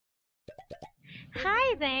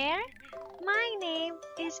Hi there. My name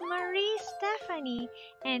is Marie Stephanie,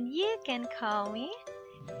 and you can call me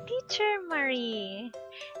Teacher Marie.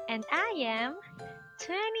 And I am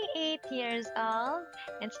 28 years old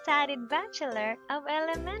and studied Bachelor of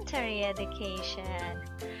Elementary Education.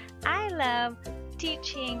 I love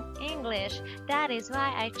teaching English. That is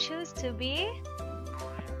why I choose to be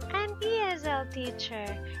an ESL teacher,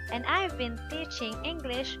 and I've been teaching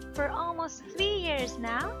English for almost 3 years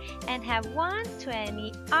now and have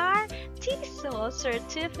 120 RTSOL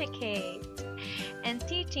certificate. And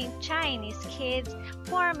teaching Chinese kids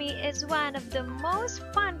for me is one of the most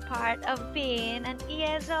fun part of being an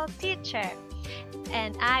ESL teacher.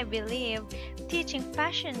 And I believe teaching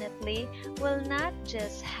passionately will not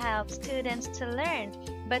just help students to learn,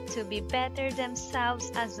 but to be better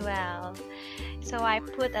themselves as well. So I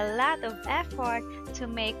put a lot of effort to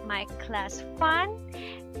make my class fun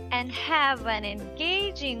and have an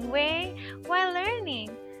engaging way while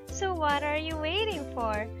learning. So what are you waiting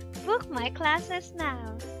for? Book my classes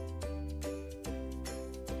now.